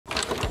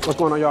What's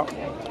going on, y'all?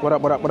 What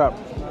up, what up, what up?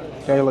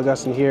 Daniel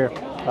Augustin here.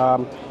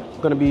 I'm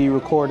going to be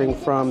recording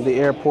from the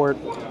airport.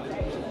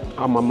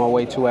 I'm on my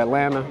way to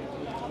Atlanta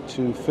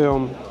to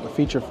film a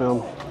feature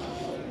film.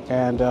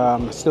 And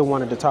I still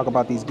wanted to talk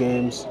about these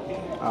games.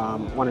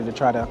 Wanted to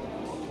try to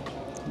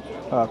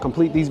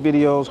complete these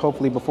videos,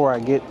 hopefully before I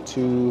get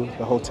to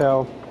the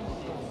hotel.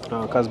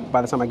 Because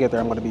by the time I get there,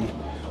 I'm going to be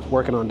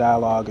working on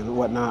dialogue and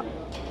whatnot.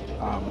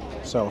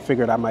 So I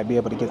figured I might be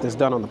able to get this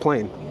done on the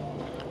plane.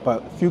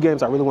 But a few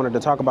games I really wanted to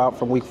talk about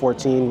from week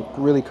 14.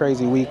 Really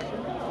crazy week.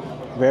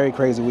 Very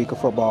crazy week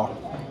of football.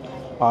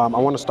 I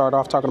want to start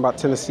off talking about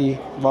Tennessee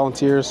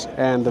Volunteers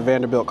and the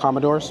Vanderbilt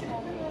Commodores.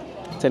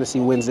 Tennessee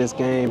wins this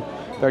game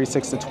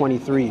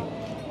 36-23.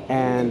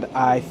 And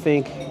I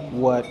think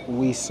what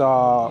we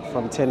saw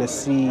from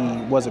Tennessee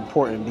was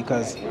important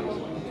because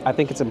I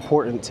think it's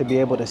important to be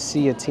able to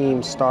see a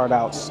team start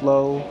out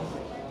slow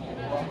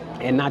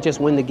and not just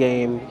win the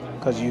game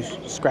because you're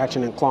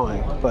scratching and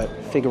clawing, but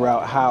figure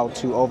out how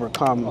to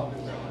overcome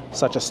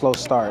such a slow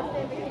start,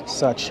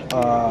 such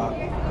caught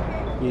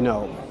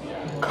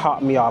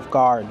me off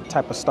guard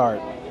type of start,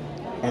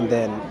 and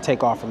then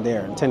take off from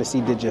there. And Tennessee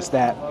did just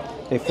that.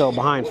 They fell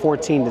behind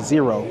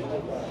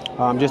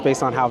 14-0, just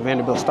based on how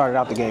Vanderbilt started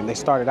out the game. They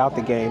started out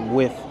the game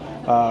with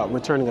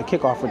returning a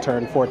kickoff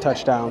return for a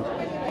touchdown,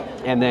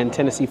 and then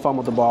Tennessee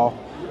fumbled the ball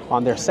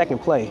on their second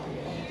play.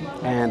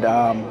 And,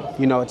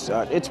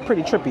 it's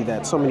pretty trippy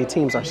that so many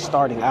teams are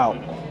starting out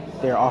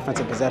their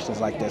offensive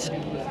possessions like this.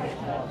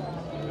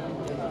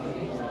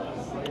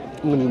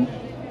 I'm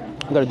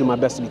gonna do my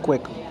best to be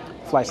quick.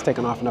 Flight's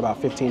taking off in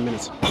about 15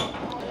 minutes.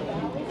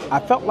 I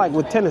felt like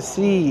with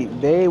Tennessee,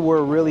 they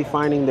were really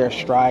finding their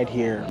stride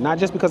here. Not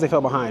just because they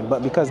fell behind,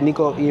 but because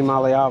Nico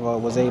Iamaleava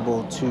was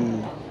able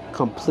to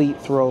complete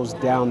throws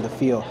down the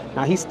field.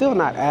 Now, he's still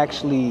not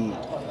actually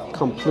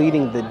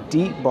completing the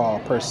deep ball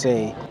per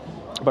se,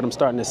 but I'm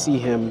starting to see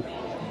him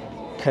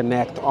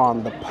connect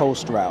on the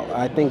post route.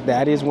 I think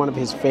that is one of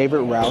his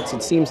favorite routes.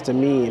 It seems to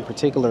me in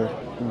particular,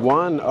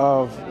 one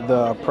of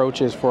the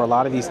approaches for a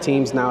lot of these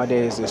teams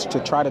nowadays is to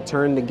try to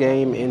turn the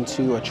game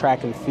into a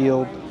track and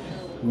field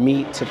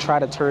meet, to try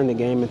to turn the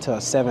game into a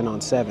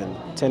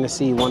 7-on-7.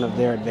 Tennessee, one of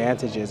their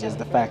advantages is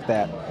the fact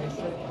that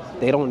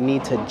they don't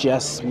need to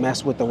just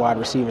mess with the wide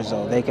receivers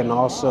though. They can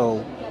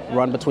also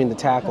run between the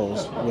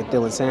tackles with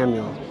Dylan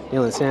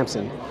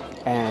Sampson,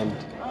 and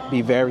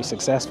be very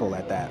successful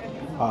at that.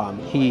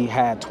 He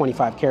had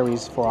 25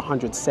 carries for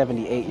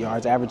 178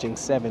 yards, averaging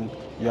 7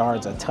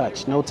 yards a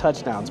touch. No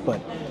touchdowns,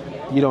 but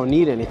you don't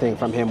need anything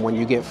from him when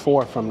you get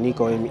 4 from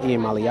Nico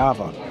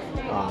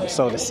Iamaleava.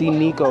 So to see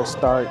Nico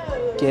start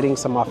getting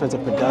some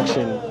offensive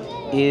production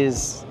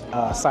is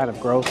a sign of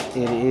growth.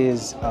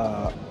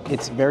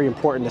 It's very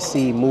important to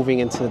see moving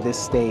into this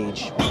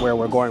stage where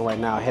we're going right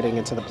now, heading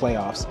into the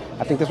playoffs.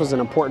 I think this was an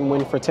important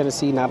win for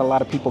Tennessee. Not a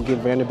lot of people give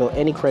Vanderbilt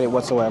any credit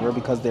whatsoever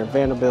because they're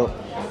Vanderbilt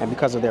and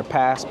because of their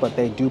past, but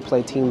they do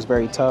play teams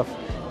very tough.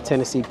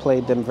 Tennessee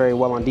played them very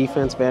well on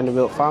defense.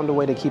 Vanderbilt found a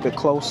way to keep it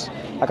close.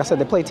 Like I said,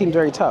 they play teams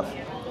very tough.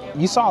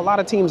 You saw a lot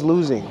of teams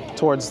losing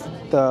towards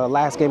the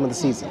last game of the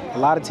season. A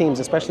lot of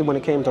teams, especially when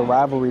it came to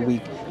rivalry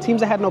week,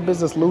 teams that had no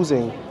business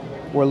losing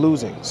were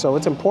losing. So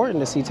it's important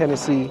to see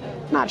Tennessee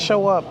not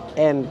show up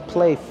and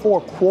play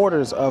 4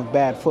 quarters of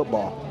bad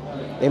football.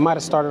 They might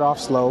have started off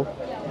slow,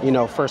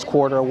 first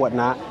quarter or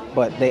whatnot,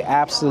 but they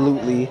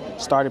absolutely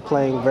started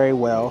playing very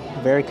well,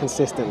 very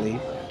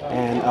consistently,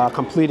 and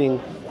completing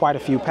quite a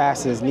few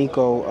passes.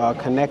 Nico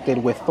connected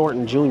with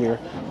Thornton Jr.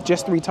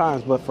 just 3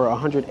 times, but for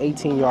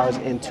 118 yards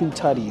and 2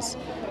 tutties.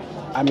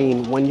 I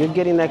mean, when you're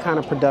getting that kind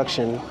of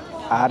production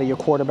out of your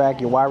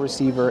quarterback, your wide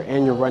receiver,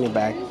 and your running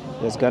back,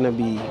 there's going to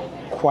be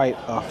quite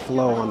a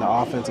flow on the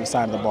offensive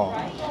side of the ball.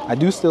 I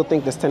do still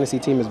think this Tennessee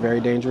team is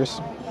very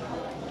dangerous.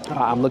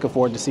 I'm looking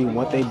forward to seeing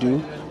what they do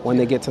when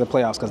they get to the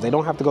playoffs because they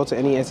don't have to go to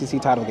any SEC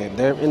title game.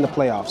 They're in the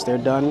playoffs. They're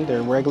done.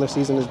 Their regular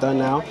season is done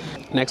now.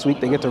 Next week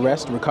they get to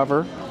rest,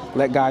 recover,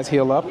 let guys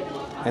heal up,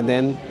 and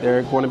then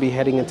they're going to be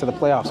heading into the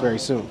playoffs very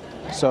soon.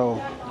 So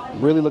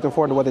really looking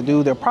forward to what they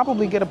do. They'll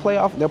probably get a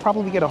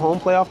home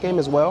playoff game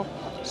as well.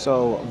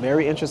 So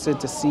very interested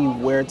to see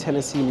where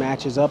Tennessee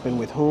matches up and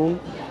with whom.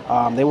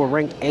 They were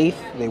ranked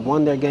 8th. They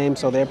won their game,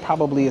 so they're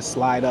probably a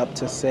slide up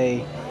to,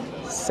 say,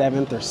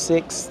 7th or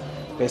 6th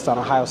based on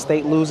Ohio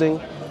State losing.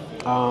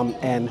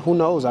 And who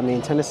knows? I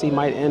mean, Tennessee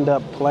might end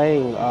up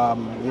playing,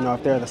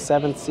 if they're the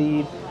 7th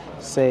seed,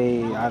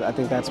 say, I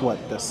think that's what,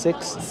 the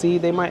 6th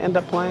seed they might end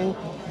up playing.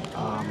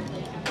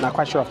 Not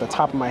quite sure off the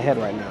top of my head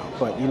right now,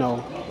 but,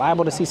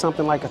 liable to see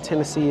something like a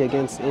Tennessee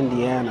against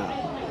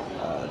Indiana.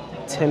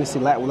 Tennessee,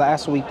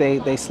 last week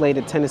they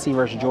slated Tennessee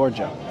versus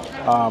Georgia,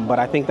 but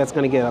I think that's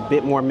going to get a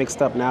bit more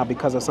mixed up now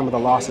because of some of the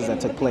losses that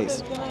took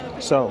place.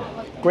 So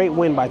great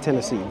win by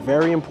Tennessee,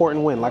 very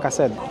important win. Like I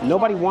said,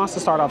 nobody wants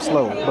to start off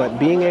slow, but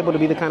being able to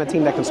be the kind of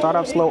team that can start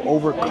off slow,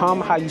 overcome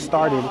how you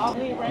started,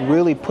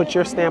 really put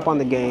your stamp on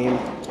the game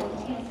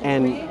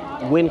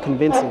and win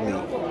convincingly.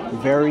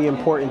 Very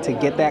important to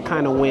get that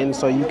kind of win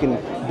so you can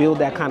build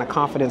that kind of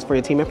confidence for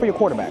your team and for your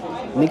quarterback.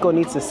 Nico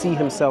needs to see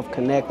himself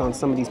connect on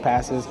some of these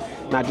passes,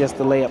 not just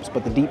the layups,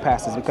 but the deep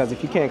passes, because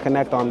if you can't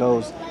connect on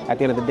those, at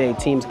the end of the day,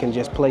 teams can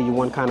just play you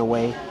one kind of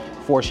way,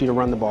 force you to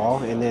run the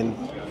ball, and then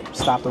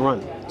stop the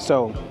run.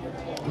 So,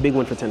 big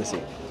win for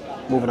Tennessee.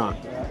 Moving on.